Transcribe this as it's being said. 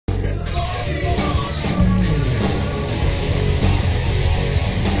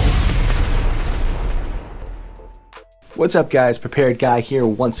What's up guys, Prepared Guy here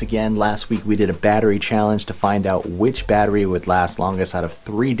once again. Last week we did a battery challenge to find out which battery would last longest out of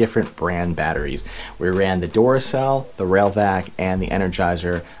 3 different brand batteries. We ran the Duracell, the Railvac, and the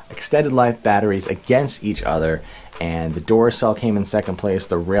Energizer extended life batteries against each other, and the Duracell came in second place,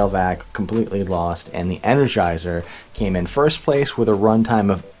 the Railvac completely lost, and the Energizer came in first place with a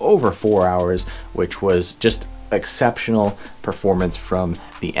runtime of over 4 hours, which was just exceptional performance from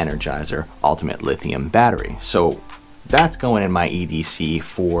the Energizer Ultimate Lithium battery. So that's going in my EDC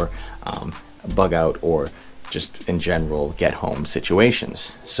for bug out or just in general get home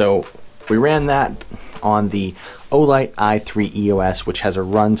situations. So we ran that on the Olight i3 EOS, which has a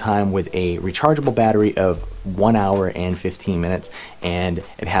runtime with a rechargeable battery of 1 hour and 15 minutes, and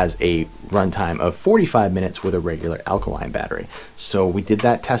it has a runtime of 45 minutes with a regular alkaline battery. So we did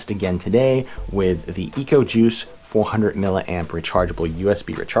that test again today with the EcoJuice 400 milliamp rechargeable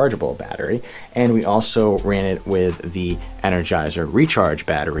USB rechargeable battery, and we also ran it with the Energizer recharge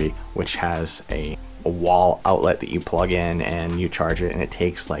battery, which has a wall outlet that you plug in and you charge it, and it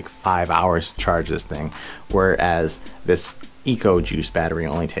takes like 5 hours to charge this thing, whereas this EcoJuice battery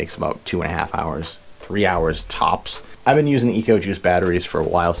only takes about 2.5 hours, 3 hours tops. I've been using the EcoJuice batteries for a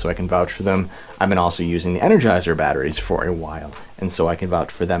while, so I can vouch for them. I've been also using the Energizer batteries for a while, and so I can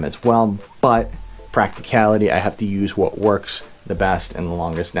vouch for them as well. But practicality, I have to use what works the best and the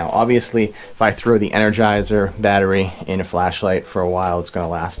longest. Now obviously if I throw the Energizer battery in a flashlight for a while, it's going to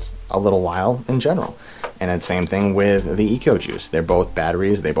last a little while in general. And the same thing with the EcoJuice. They're both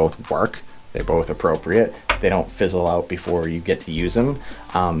batteries, they both work, they're both appropriate, they don't fizzle out before you get to use them.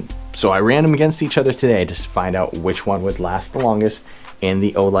 So I ran them against each other today to find out which one would last the longest in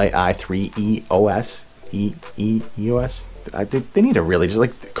the Olight i3 EOS. EOS? They need to really just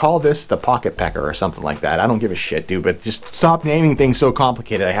like call this the Pocket Pecker or something like that. I don't give a shit, dude, but just stop naming things so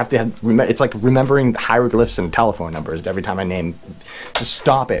complicated. I have to it's like remembering hieroglyphs and telephone numbers every time I name. Just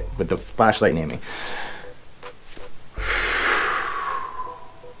stop it with the flashlight naming.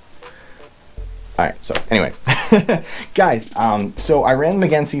 Alright, so anyway, guys, so I ran them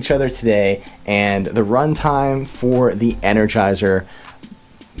against each other today, and the runtime for the Energizer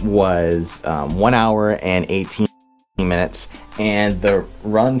was 1 hour and 18 minutes, and the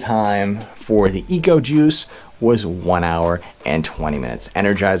runtime for the EcoJuice was 1 hour and 20 minutes.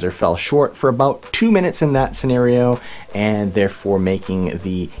 Energizer fell short for about 2 minutes in that scenario, and therefore making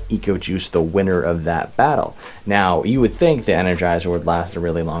the EcoJuice the winner of that battle. Now you would think the Energizer would last a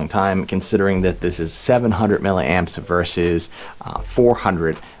really long time, considering that this is 700 milliamps versus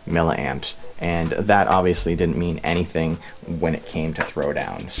 400 milliamps, and that obviously didn't mean anything when it came to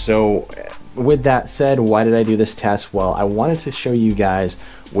throwdown. So with that said, why did I do this test? Well, I wanted to show you guys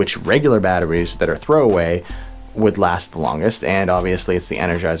which regular batteries that are throwaway would last the longest, and obviously it's the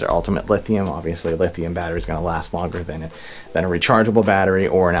Energizer Ultimate Lithium. Obviously a lithium battery is going to last longer than a rechargeable battery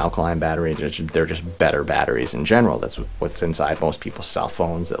or an alkaline battery. They're just better batteries in general. That's what's inside most people's cell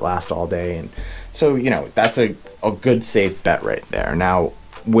phones that last all day, and so you know that's a good safe bet right there. Now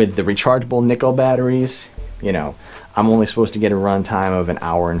with the rechargeable nickel batteries, you know, I'm only supposed to get a runtime of 1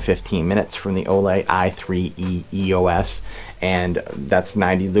 hour and 15 minutes from the Olight i3 EOS, and that's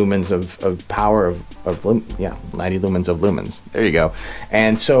 90 lumens of power 90 lumens of lumens. There you go.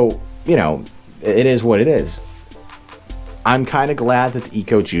 And so, you know, it is what it is. I'm kind of glad that the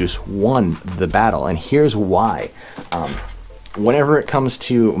EcoJuice won the battle, and here's why. Whenever it comes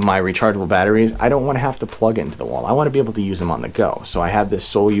to my rechargeable batteries, I don't want to have to plug it into the wall. I want to be able to use them on the go. So I have this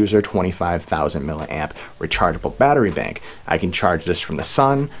Soluser 25,000 milliamp rechargeable battery bank. I can charge this from the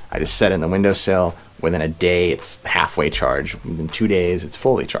sun. I just set it in the windowsill. Within a day, it's halfway charged. Within 2 days, it's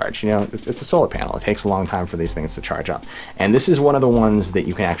fully charged. You know, it's a solar panel. It takes a long time for these things to charge up. And this is one of the ones that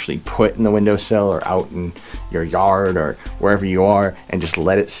you can actually put in the windowsill or out in your yard or wherever you are and just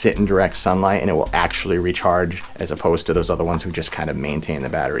let it sit in direct sunlight, and it will actually recharge, as opposed to those other ones who just kind of maintain the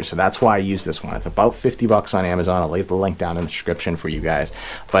battery. So that's why I use this one. It's about 50 bucks on Amazon. I'll leave the link down in the description for you guys.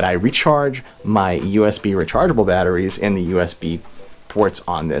 But I recharge my USB rechargeable batteries in the USB ports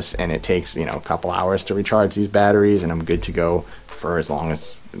on this, and it takes, you know, a couple hours to recharge these batteries, and I'm good to go for as long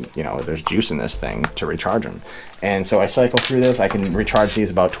as, you know, there's juice in this thing to recharge them. And so I cycle through this. I can recharge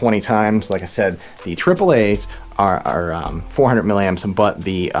these about 20 times. Like I said, the AAAs are 400 milliamps, but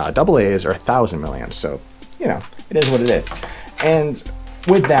the AAs are 1,000 milliamps. So, you know, it is what it is. And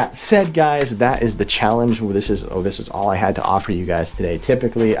with that said, guys, that is the challenge. This is all I had to offer you guys today.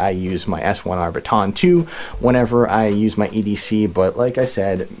 Typically, I use my S1R Baton 2 whenever I use my EDC, but like I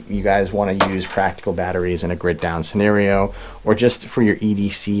said, you guys want to use practical batteries in a grid down scenario, or just for your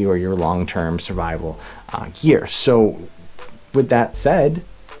EDC or your long-term survival gear. So with that said,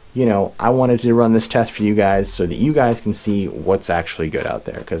 you know, I wanted to run this test for you guys so that you guys can see what's actually good out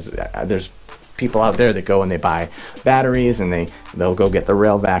there, because there's people out there that go and they buy batteries and they'll go get the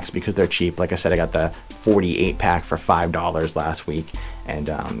Railvacs because they're cheap. Like I said, I got the 48 pack for $5 last week, and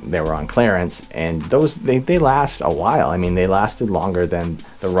they were on clearance, and those they last a while. I mean, they lasted longer than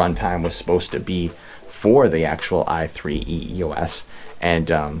the runtime was supposed to be for the actual i3 EOS, and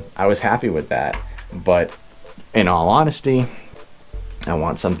I was happy with that. But in all honesty, I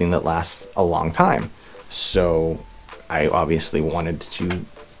want something that lasts a long time, so I obviously wanted to,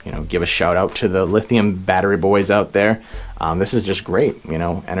 you know, give a shout out to the lithium battery boys out there. This is just great, you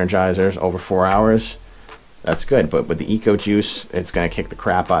know, Energizers over 4 hours, that's good. But with the Eco Juice, it's going to kick the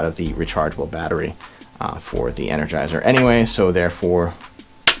crap out of the rechargeable battery for the Energizer anyway. So therefore,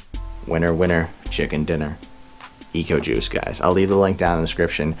 winner, winner, chicken dinner. Eco Juice, guys. I'll leave the link down in the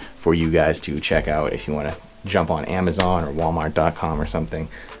description for you guys to check out if you want to jump on Amazon or Walmart.com or something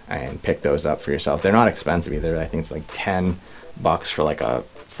and pick those up for yourself. They're not expensive either. I think it's like $10 for like a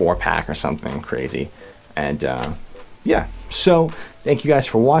 4-pack or something crazy. And yeah, so thank you guys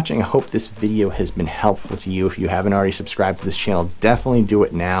for watching. I hope this video has been helpful to you. If you haven't already subscribed to this channel, definitely do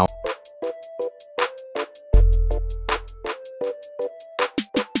it now.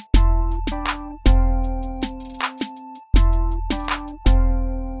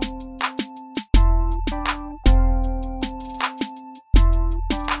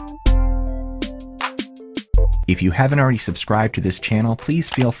 If you haven't already subscribed to this channel, please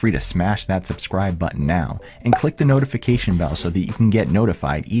feel free to smash that subscribe button now and click the notification bell so that you can get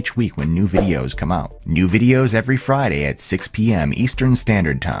notified each week when new videos come out. New videos every Friday at 6 p.m. Eastern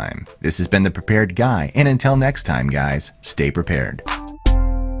Standard Time. This has been The Prepared Guy, and until next time, guys, stay prepared.